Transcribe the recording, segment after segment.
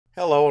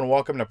Hello and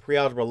welcome to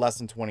Prealgebra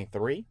Lesson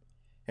 23.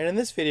 And in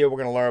this video, we're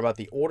going to learn about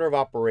the order of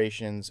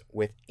operations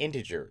with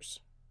integers.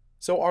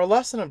 So our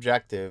lesson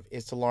objective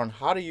is to learn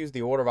how to use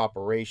the order of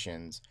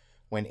operations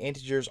when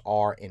integers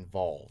are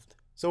involved.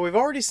 So we've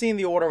already seen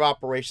the order of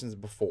operations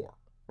before,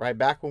 right?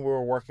 Back when we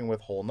were working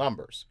with whole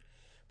numbers.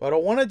 But I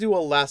want to do a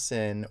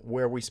lesson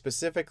where we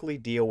specifically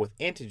deal with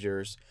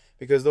integers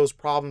because those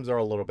problems are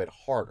a little bit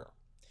harder.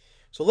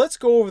 So let's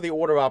go over the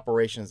order of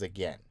operations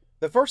again.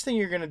 The first thing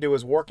you're going to do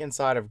is work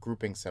inside of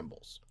grouping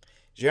symbols.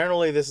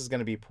 Generally, this is going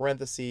to be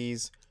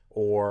parentheses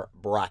or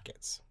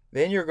brackets.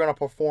 Then you're going to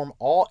perform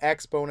all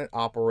exponent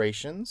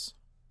operations.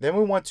 Then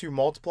we want to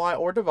multiply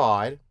or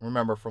divide,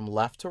 remember from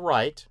left to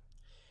right.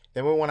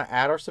 Then we want to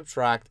add or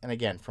subtract, and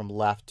again, from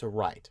left to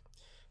right.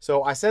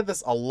 So I said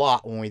this a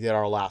lot when we did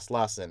our last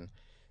lesson.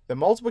 The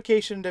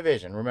multiplication and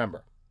division,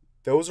 remember,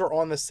 those are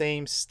on the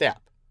same step.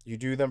 You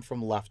do them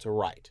from left to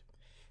right.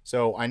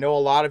 So I know a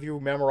lot of you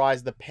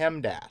memorized the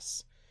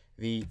PEMDAS.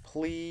 The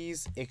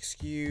please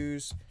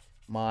excuse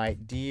my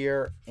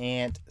dear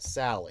Aunt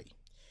Sally.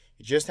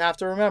 You just have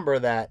to remember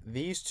that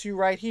these two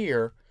right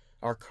here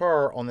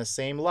occur on the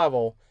same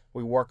level.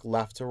 We work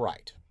left to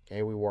right.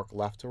 Okay, we work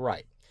left to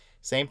right.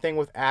 Same thing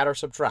with add or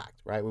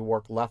subtract, right? We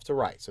work left to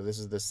right. So this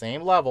is the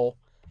same level,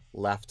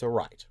 left to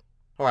right.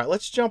 All right,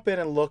 let's jump in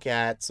and look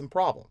at some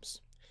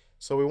problems.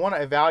 So we want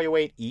to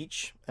evaluate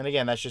each. And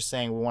again, that's just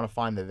saying we want to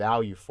find the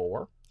value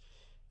for.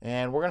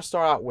 And we're going to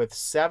start out with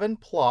 7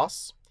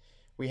 plus.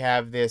 We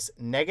have this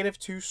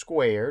 -2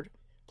 squared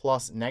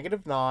plus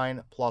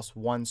 -9 plus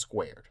 1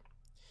 squared.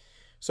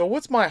 So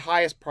what's my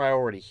highest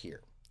priority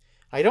here?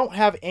 I don't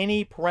have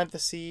any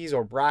parentheses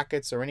or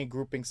brackets or any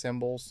grouping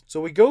symbols.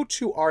 So we go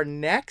to our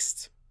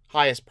next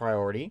highest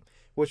priority,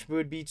 which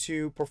would be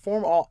to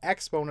perform all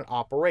exponent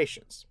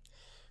operations.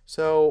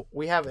 So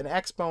we have an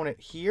exponent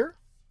here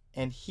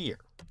and here.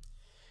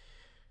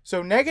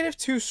 So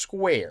 -2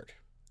 squared.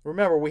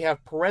 Remember, we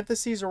have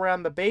parentheses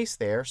around the base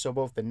there, so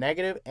both the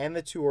negative and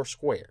the 2 are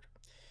squared.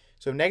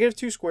 So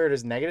 -2 squared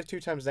is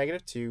 -2 times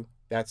 -2,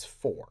 that's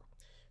 4.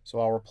 So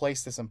I'll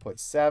replace this and put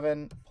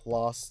 7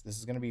 plus, this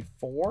is going to be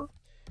 4,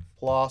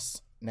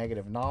 plus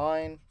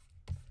 -9,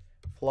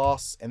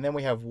 plus, and then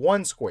we have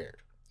 1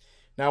 squared.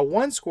 Now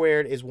 1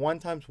 squared is 1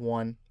 times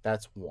 1,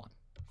 that's 1.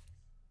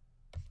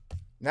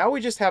 Now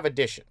we just have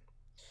addition.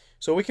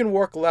 So we can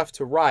work left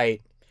to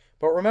right.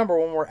 But remember,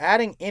 when we're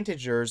adding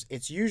integers,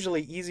 it's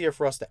usually easier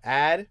for us to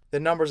add the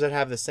numbers that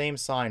have the same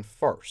sign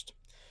first.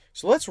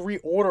 So let's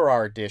reorder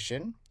our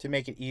addition to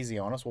make it easy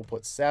on us. We'll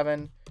put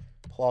 7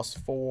 plus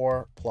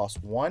 4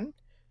 plus 1.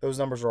 Those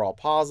numbers are all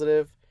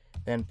positive.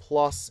 Then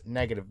plus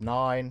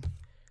 -9.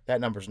 That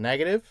number's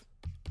negative.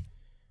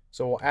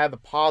 So we'll add the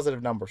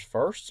positive numbers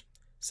first.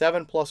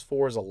 7 plus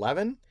 4 is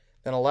 11.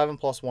 Then 11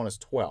 plus 1 is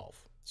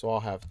 12. So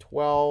I'll have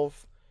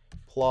 12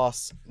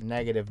 plus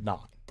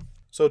 -9.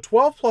 So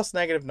 12 plus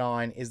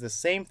 -9 is the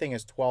same thing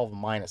as 12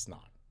 minus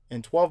 9.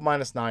 And 12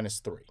 minus 9 is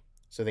 3.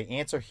 So the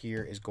answer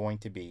here is going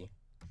to be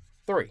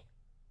 3.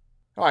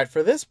 All right,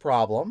 for this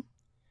problem,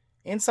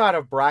 inside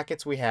of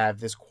brackets we have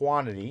this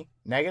quantity,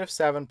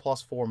 -7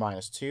 plus 4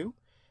 minus 2.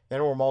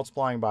 Then we're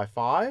multiplying by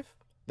 5.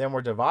 Then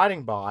we're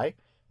dividing by,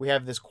 we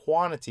have this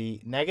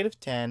quantity,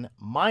 -10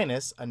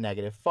 minus a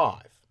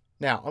 -5.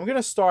 Now, I'm going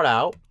to start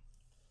out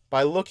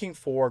by looking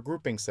for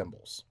grouping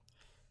symbols.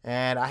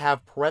 And I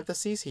have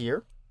parentheses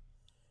here.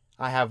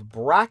 I have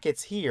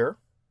brackets here,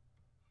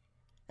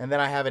 and then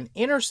I have an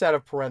inner set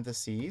of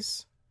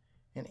parentheses,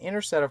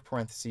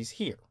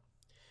 here.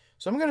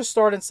 So I'm going to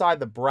start inside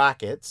the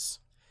brackets,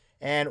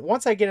 and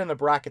once I get in the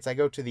brackets, I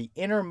go to the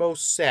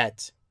innermost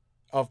set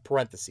of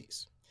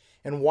parentheses.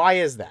 And why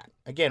is that?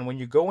 Again, when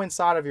you go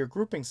inside of your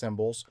grouping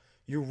symbols,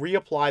 you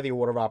reapply the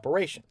order of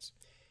operations,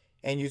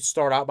 and you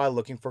start out by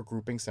looking for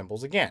grouping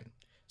symbols again.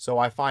 So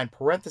I find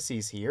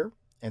parentheses here,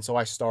 and so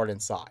I start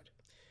inside.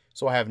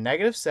 So I have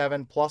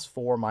 -7 plus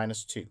 4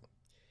 minus 2.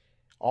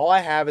 All I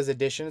have is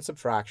addition and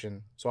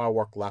subtraction, so I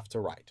work left to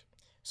right.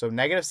 So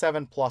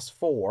 -7 plus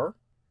 4,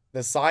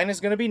 the sign is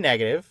going to be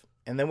negative,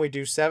 and then we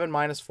do 7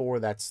 minus 4,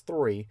 that's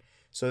 3.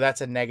 So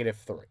that's a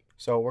 -3.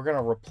 So we're going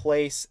to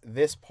replace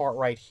this part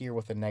right here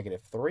with a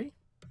 -3.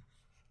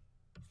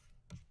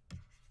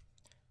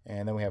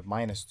 And then we have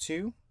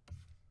 -2.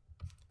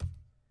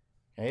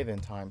 Okay,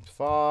 then times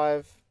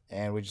 5,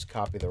 and we just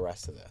copy the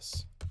rest of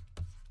this.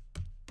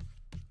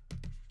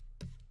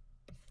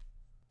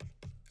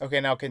 Okay,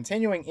 now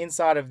continuing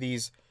inside of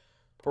these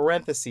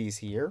parentheses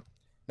here,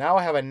 now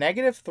I have a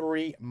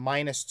 -3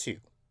 minus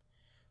 2.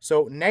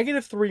 So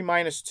 -3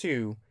 minus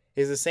 2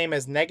 is the same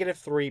as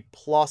 -3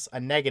 plus a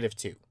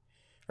 -2.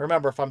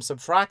 Remember, if I'm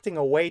subtracting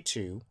away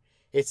 2,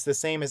 it's the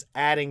same as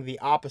adding the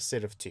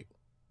opposite of 2,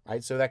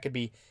 right? So that could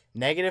be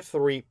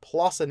 -3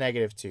 plus a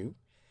 -2.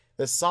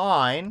 The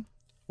sign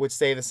would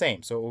stay the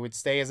same, so it would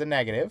stay as a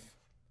negative.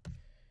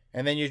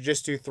 And then you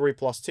just do 3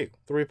 plus 2.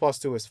 3 plus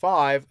 2 is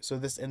 5, so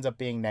this ends up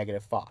being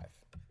 -5.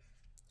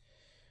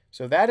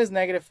 So that is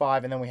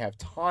 -5, and then we have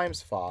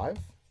times 5.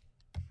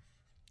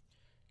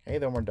 Okay,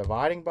 then we're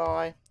dividing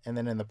by, and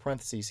then in the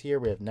parentheses here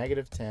we have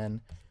 -10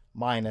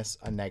 minus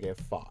a negative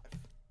 5.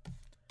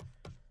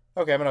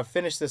 Okay, I'm going to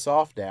finish this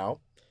off now.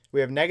 We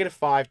have negative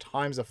 5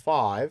 times a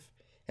 5,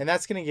 and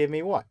that's going to give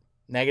me what?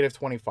 Negative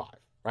 25,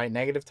 right?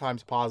 Negative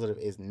times positive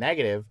is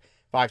negative.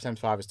 5 times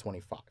 5 is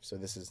 25. So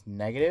this is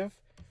negative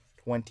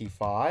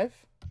 25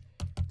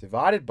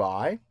 divided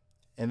by,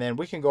 and then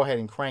we can go ahead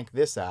and crank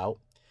this out.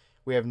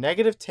 We have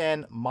negative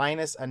 10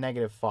 minus a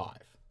negative 5.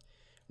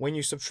 When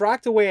you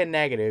subtract away a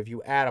negative,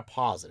 you add a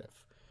positive.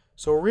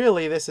 So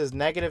really, this is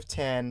negative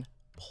 10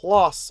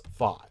 plus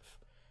 5,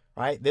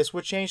 right? This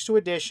would change to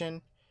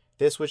addition.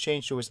 This would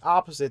change to its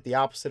opposite. The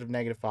opposite of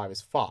negative 5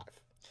 is 5.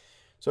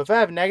 So if I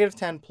have negative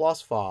 10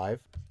 plus 5,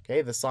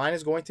 okay, the sign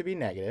is going to be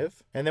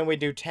negative. And then we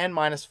do 10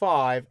 minus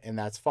 5, and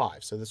that's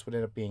 5. So this would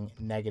end up being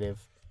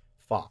negative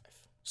 5.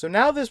 So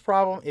now this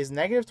problem is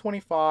negative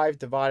 25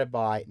 divided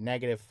by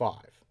negative 5.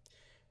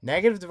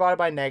 Negative divided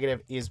by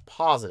negative is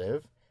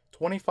positive.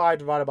 25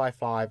 divided by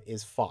 5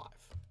 is 5.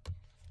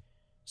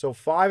 So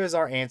 5 is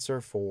our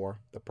answer for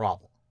the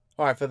problem.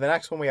 All right, for the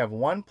next one, we have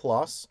 1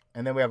 plus,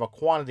 and then we have a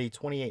quantity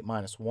 28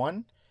 minus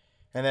 1,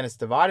 and then it's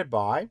divided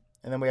by,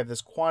 and then we have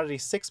this quantity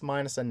 6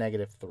 minus a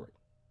negative 3.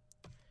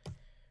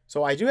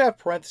 So I do have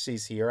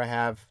parentheses here. I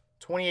have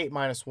 28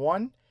 minus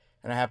 1,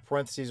 and I have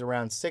parentheses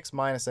around 6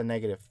 minus a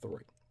negative 3.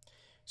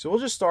 So we'll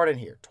just start in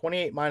here.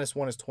 28 minus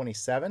 1 is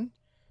 27,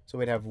 so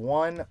we'd have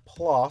 1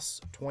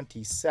 plus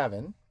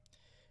 27,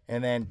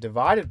 and then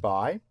divided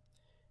by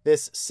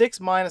this 6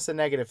 minus a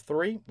negative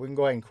 3. We can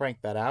go ahead and crank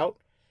that out.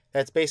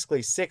 That's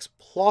basically 6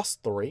 plus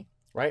 3,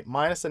 right?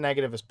 Minus a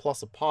negative is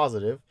plus a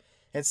positive,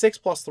 and 6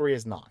 plus 3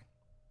 is 9.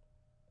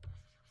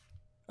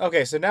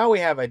 Okay, so now we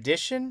have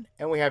addition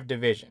and we have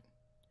division.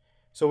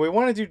 So we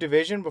want to do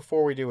division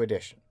before we do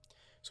addition.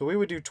 So we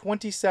would do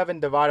 27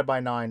 divided by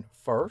 9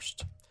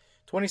 first.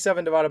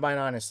 27 divided by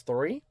 9 is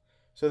 3.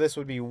 So this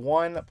would be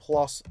 1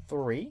 plus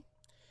 3.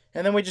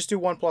 And then we just do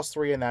 1 plus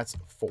 3, and that's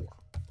 4.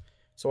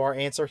 So our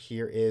answer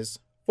here is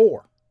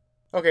 4.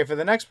 Okay, for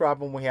the next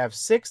problem, we have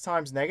 6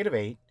 times negative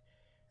 8,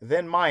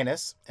 then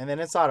minus, and then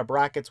inside of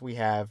brackets, we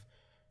have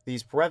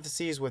these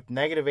parentheses with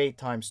negative 8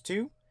 times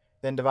 2,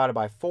 then divided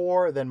by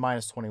 4, then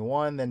minus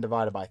 21, then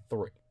divided by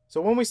 3.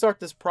 So when we start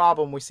this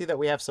problem, we see that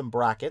we have some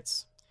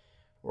brackets.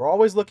 We're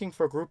always looking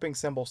for grouping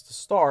symbols to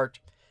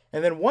start.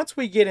 And then once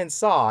we get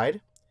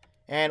inside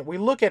and we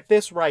look at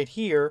this right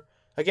here,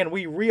 again,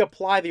 we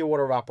reapply the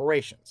order of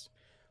operations.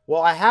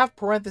 Well, I have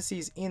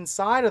parentheses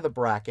inside of the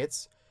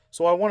brackets,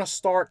 so I want to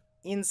start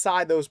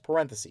inside those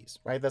parentheses,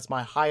 right? That's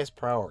my highest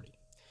priority.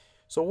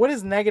 So what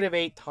is negative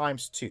 8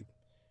 times 2?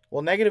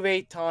 Well, negative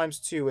 8 times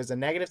 2 is a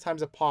negative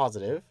times a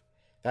positive.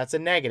 That's a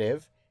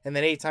negative. And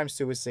then 8 times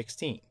 2 is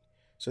 16.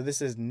 So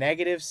this is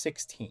negative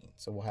 16.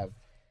 So we'll have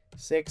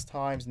 6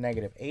 times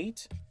negative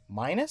 8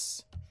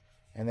 minus.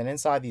 And then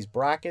inside these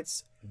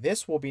brackets,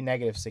 this will be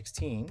negative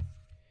 16.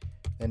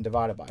 Then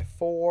divided by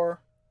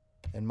 4.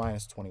 Then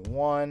minus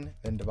 21.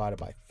 Then divided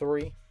by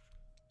 3.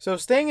 So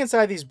staying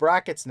inside these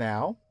brackets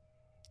now,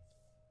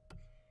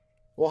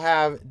 we'll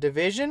have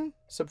division,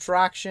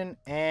 subtraction,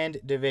 and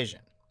division.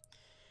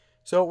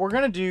 So we're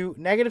going to do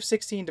negative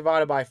 16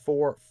 divided by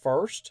 4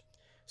 first.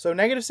 So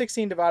negative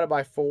 16 divided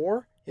by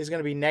 4 is going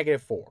to be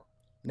negative 4.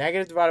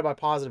 Negative divided by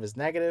positive is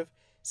negative.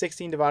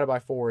 16 divided by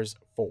 4 is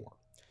 4.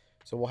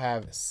 So we'll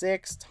have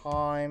 6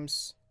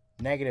 times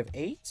negative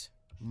 8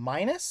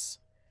 minus,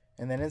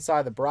 and then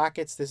inside the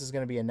brackets, this is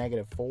going to be a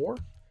negative 4.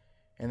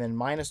 And then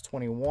minus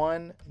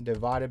 21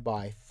 divided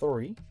by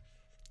 3.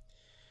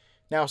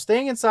 Now,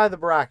 staying inside the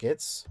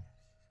brackets,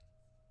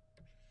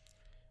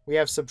 we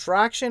have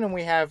subtraction and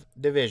we have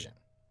division.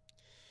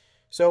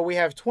 So we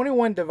have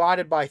 21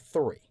 divided by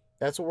 3.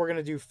 That's what we're going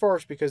to do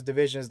first because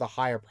division is the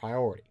higher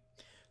priority.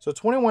 So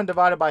 21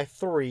 divided by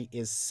 3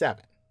 is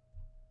 7.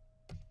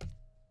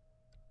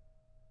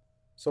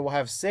 So we'll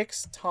have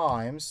 6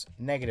 times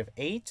negative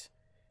 8,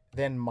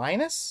 then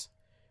minus,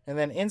 and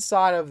then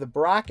inside of the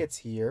brackets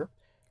here,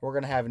 we're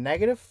going to have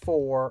negative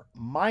 4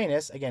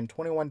 minus, again,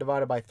 21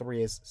 divided by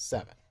 3 is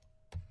 7.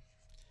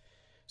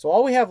 So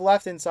all we have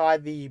left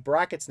inside the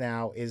brackets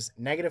now is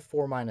negative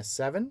 4 minus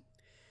 7.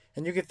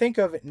 And you can think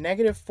of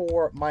negative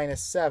 4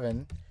 minus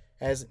 7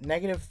 as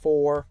negative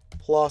 4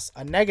 plus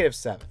a negative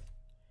 7.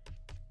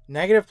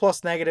 Negative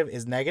plus negative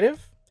is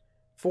negative.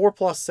 4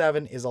 plus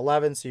 7 is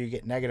 11, so you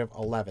get negative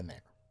 11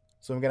 there.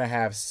 So I'm going to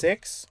have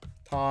 6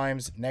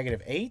 times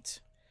negative 8,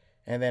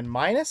 and then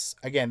minus,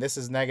 again, this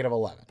is negative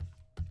 11.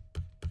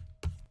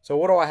 So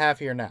what do I have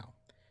here now?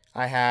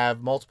 I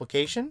have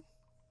multiplication,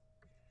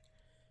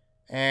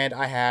 and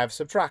I have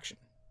subtraction.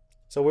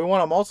 So we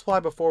want to multiply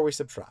before we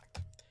subtract.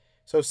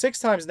 So 6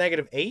 times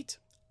negative 8,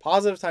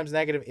 positive times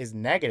negative is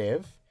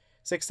negative.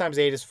 6 times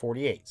 8 is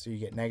 48, so you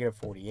get negative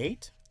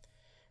 48.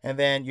 And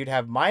then you'd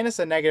have minus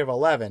a negative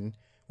 11,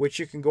 which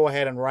you can go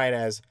ahead and write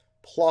as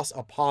plus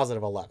a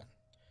positive 11.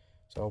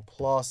 So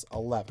plus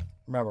 11.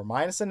 Remember,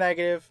 minus a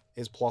negative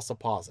is plus a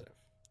positive.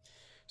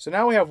 So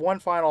now we have one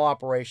final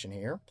operation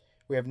here.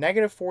 We have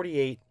negative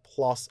 48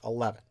 plus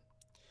 11.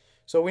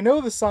 So we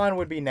know the sign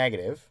would be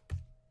negative,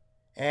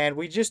 and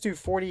we just do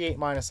 48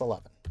 minus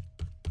 11.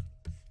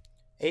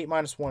 8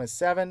 minus 1 is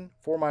 7.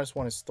 4 minus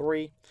 1 is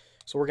 3.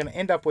 So we're going to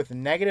end up with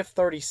negative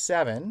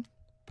 37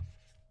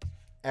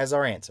 as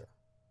our answer.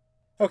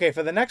 Okay,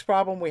 for the next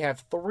problem, we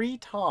have 3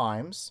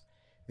 times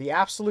the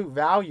absolute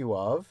value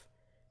of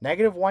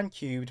negative 1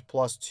 cubed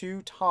plus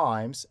 2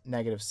 times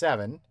negative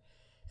 7.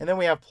 And then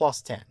we have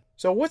plus 10.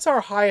 So what's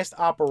our highest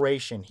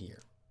operation here?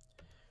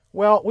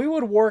 Well, we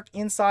would work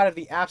inside of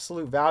the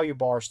absolute value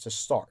bars to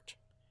start.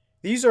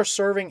 These are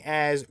serving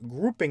as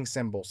grouping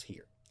symbols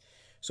here.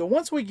 So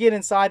once we get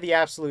inside the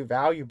absolute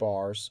value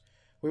bars,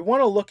 we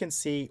want to look and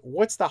see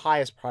what's the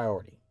highest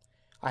priority.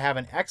 I have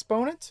an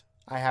exponent,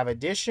 I have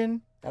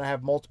addition, and I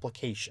have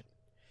multiplication.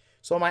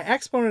 So my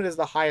exponent is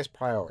the highest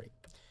priority.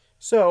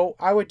 So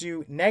I would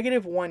do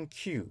negative 1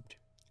 cubed.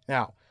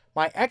 Now,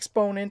 my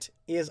exponent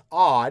is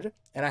odd,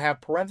 and I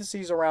have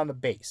parentheses around the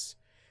base.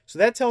 So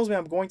that tells me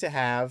I'm going to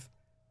have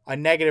a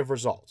negative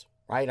result,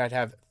 right? I'd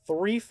have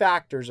 3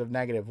 factors of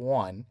negative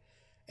 1.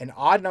 An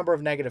odd number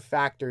of negative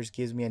factors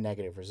gives me a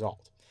negative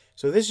result.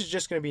 So this is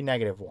just going to be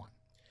negative 1.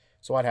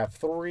 So I'd have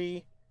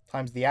 3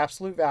 times the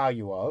absolute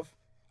value of,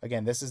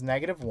 again, this is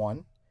negative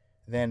 1,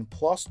 then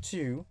plus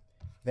 2,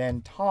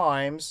 then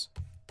times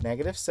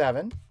negative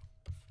 7.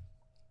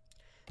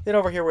 Then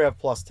over here we have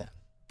plus 10.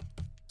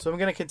 So I'm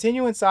going to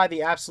continue inside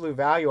the absolute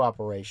value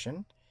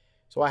operation.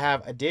 So I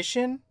have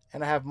addition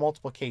and I have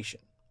multiplication.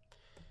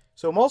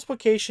 So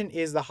multiplication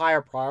is the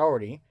higher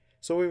priority.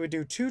 So we would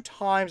do 2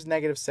 times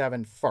negative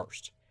 7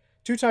 first.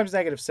 2 times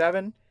negative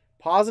 7,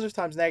 positive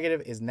times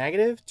negative is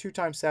negative. 2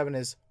 times 7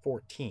 is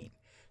 14.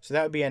 So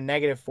that would be a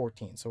negative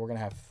 14. So we're going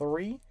to have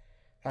 3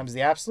 times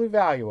the absolute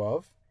value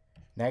of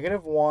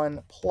negative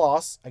 1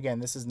 plus, again,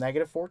 this is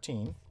negative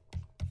 14.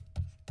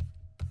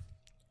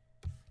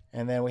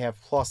 And then we have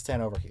plus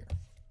 10 over here.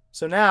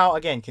 So now,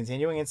 again,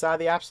 continuing inside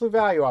the absolute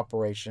value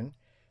operation,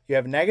 you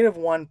have negative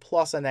 1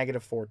 plus a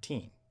negative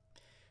 14.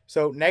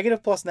 So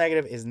negative plus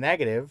negative is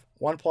negative.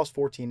 1 plus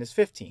 14 is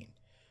 15.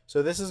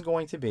 So this is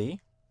going to be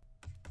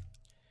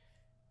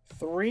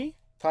 3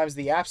 times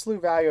the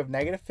absolute value of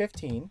negative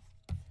 15.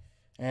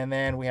 And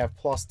then we have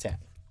plus 10.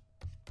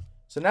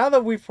 So now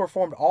that we've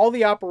performed all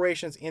the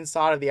operations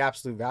inside of the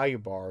absolute value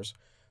bars,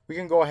 we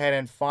can go ahead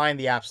and find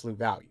the absolute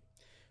value.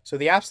 So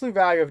the absolute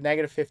value of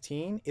negative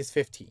 15 is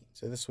 15.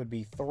 So this would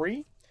be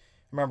 3.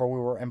 Remember, we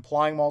were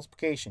implying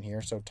multiplication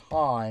here. So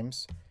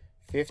times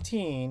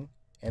 15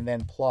 and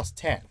then plus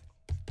 10.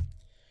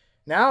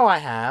 Now I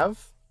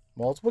have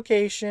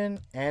multiplication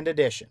and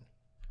addition.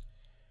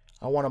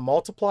 I want to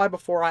multiply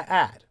before I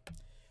add.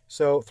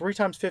 So 3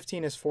 times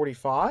 15 is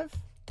 45.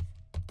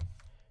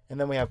 And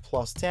then we have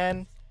plus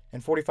 10.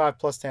 And 45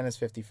 plus 10 is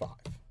 55.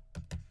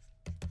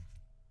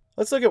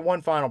 Let's look at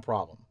one final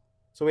problem.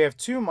 So we have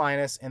 2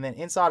 minus, and then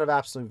inside of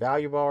absolute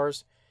value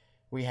bars,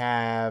 we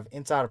have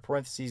inside of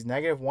parentheses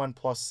negative 1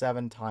 plus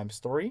 7 times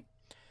 3.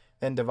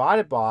 Then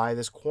divided by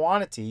this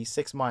quantity,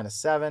 6 minus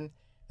 7,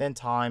 then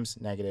times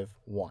negative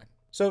 1.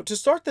 So to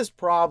start this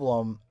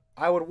problem,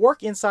 I would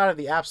work inside of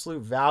the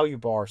absolute value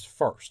bars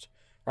first,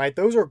 right?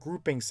 Those are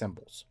grouping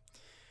symbols.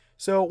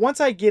 So once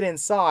I get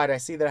inside, I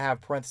see that I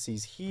have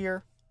parentheses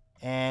here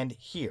and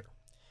here.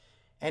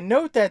 And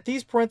note that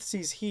these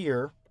parentheses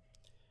here,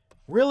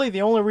 really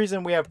the only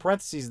reason we have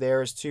parentheses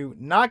there is to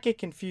not get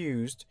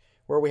confused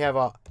where we have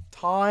a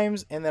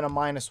times and then a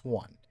minus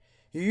 1.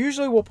 You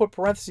usually will put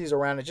parentheses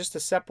around it just to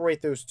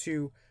separate those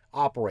two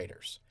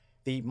operators,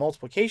 the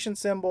multiplication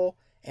symbol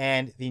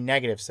and the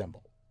negative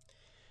symbol.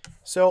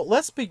 So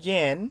let's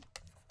begin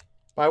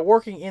by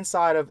working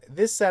inside of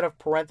this set of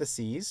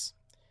parentheses.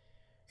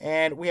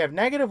 And we have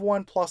negative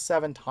 1 plus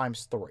 7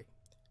 times 3.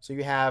 So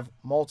you have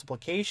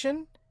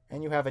multiplication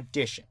and you have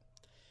addition.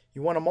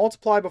 You want to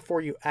multiply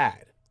before you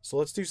add. So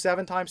let's do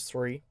 7 times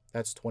 3.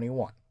 That's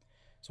 21.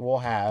 So we'll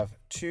have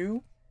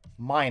 2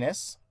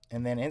 minus,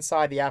 and then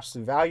inside the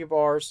absolute value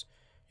bars,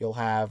 you'll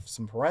have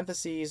some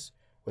parentheses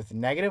with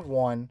negative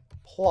 1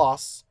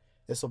 plus,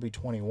 this will be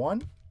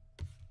 21.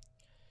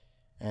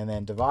 And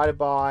then divided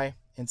by,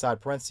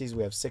 inside parentheses,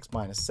 we have 6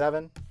 minus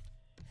 7.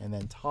 And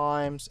then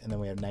times, and then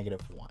we have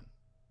negative 1.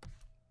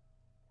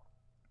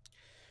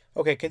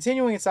 Okay,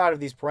 continuing inside of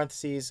these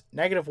parentheses,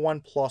 negative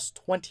 1 plus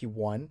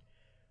 21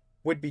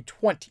 would be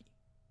 20,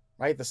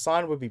 right? The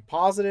sign would be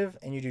positive,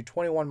 and you do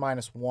 21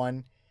 minus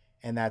 1,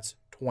 and that's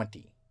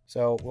 20.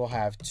 So we'll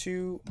have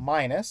 2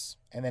 minus,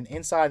 and then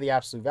inside the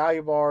absolute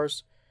value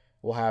bars,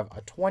 we'll have a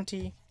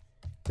 20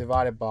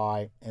 divided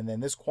by, and then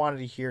this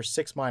quantity here,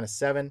 6 minus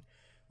 7,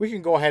 we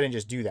can go ahead and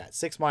just do that.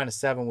 6 minus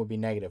 7 would be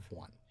negative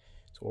 1.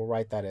 So we'll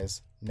write that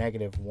as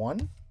negative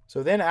 1.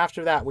 So then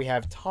after that, we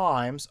have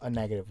times a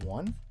negative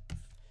 1.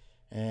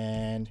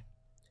 And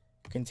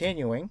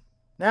continuing,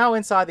 now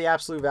inside the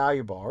absolute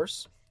value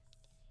bars,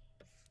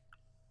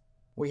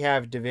 we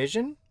have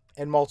division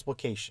and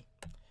multiplication.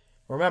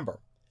 Remember,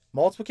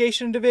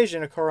 multiplication and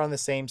division occur on the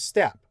same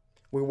step.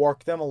 We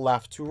work them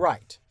left to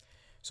right.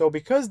 So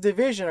because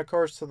division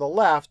occurs to the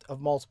left of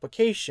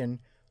multiplication,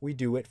 we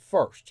do it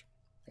first.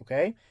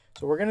 Okay?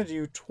 So we're going to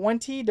do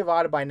 20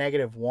 divided by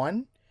negative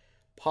 1.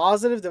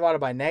 Positive divided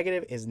by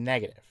negative is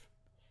negative.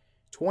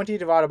 20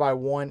 divided by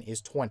 1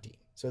 is 20.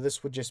 So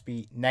this would just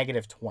be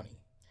negative 20.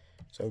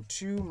 So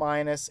 2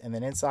 minus, and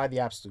then inside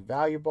the absolute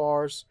value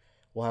bars,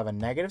 we'll have a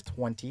negative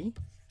 20,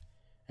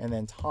 and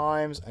then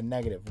times a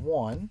negative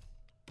 1.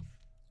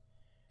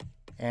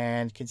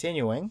 And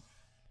continuing,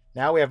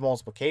 now we have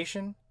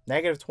multiplication.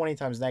 Negative 20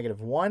 times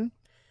negative 1.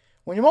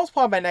 When you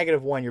multiply by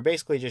negative 1, you're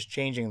basically just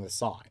changing the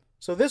sign.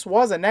 So this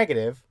was a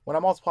negative. When I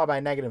multiply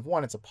by negative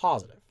 1, it's a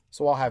positive.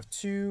 So I'll have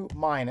 2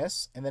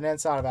 minus, and then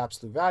inside of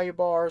absolute value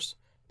bars,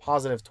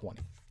 positive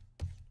 20.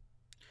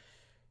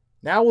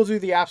 Now we'll do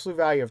the absolute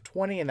value of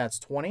 20, and that's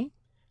 20.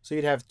 So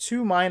you'd have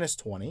 2 minus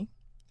 20.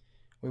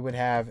 We would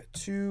have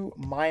 2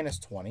 minus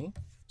 20.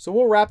 So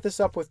we'll wrap this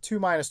up with 2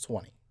 minus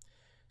 20.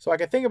 So I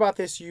can think about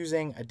this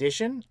using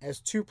addition as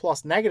 2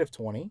 plus negative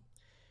 20.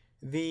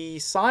 The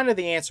sign of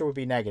the answer would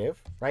be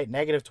negative, right?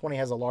 Negative 20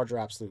 has a larger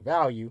absolute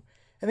value.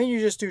 And then you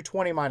just do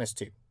 20 minus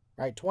 2,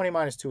 right? 20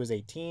 minus 2 is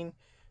 18.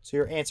 So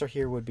your answer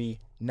here would be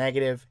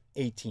negative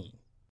 18.